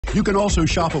You can also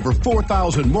shop over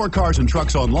 4,000 more cars and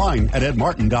trucks online at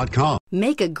edmartin.com.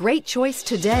 Make a great choice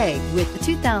today with the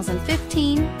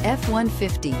 2015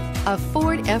 F-150. A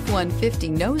Ford F-150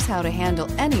 knows how to handle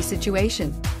any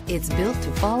situation. It's built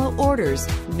to follow orders,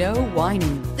 no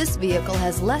whining. This vehicle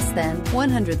has less than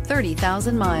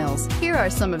 130,000 miles. Here are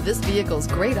some of this vehicle's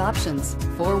great options: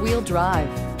 four-wheel drive,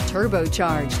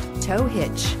 turbocharged, tow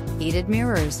hitch, heated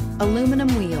mirrors, aluminum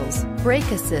wheels, brake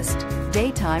assist,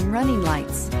 daytime running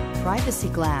lights, privacy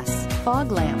glass,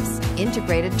 fog lamps,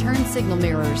 integrated turn signal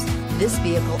mirrors. This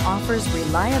vehicle offers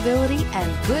reliability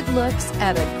and good looks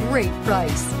at a great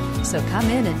price. So come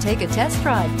in and take a test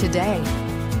drive today.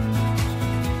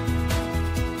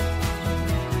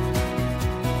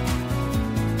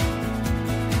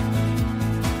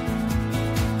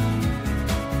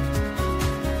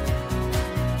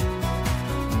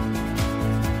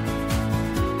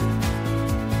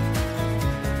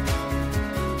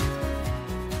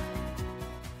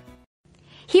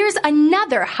 Here's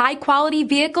another high-quality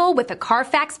vehicle with a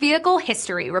CARFAX Vehicle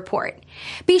History Report.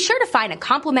 Be sure to find a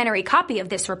complimentary copy of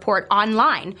this report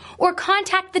online or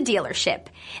contact the dealership.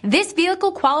 This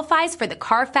vehicle qualifies for the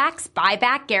CARFAX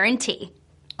Buyback Guarantee.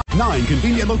 9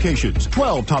 convenient locations,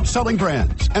 12 top-selling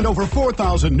brands, and over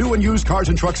 4,000 new and used cars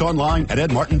and trucks online at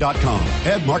edmartin.com.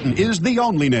 Ed Martin is the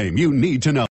only name you need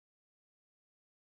to know.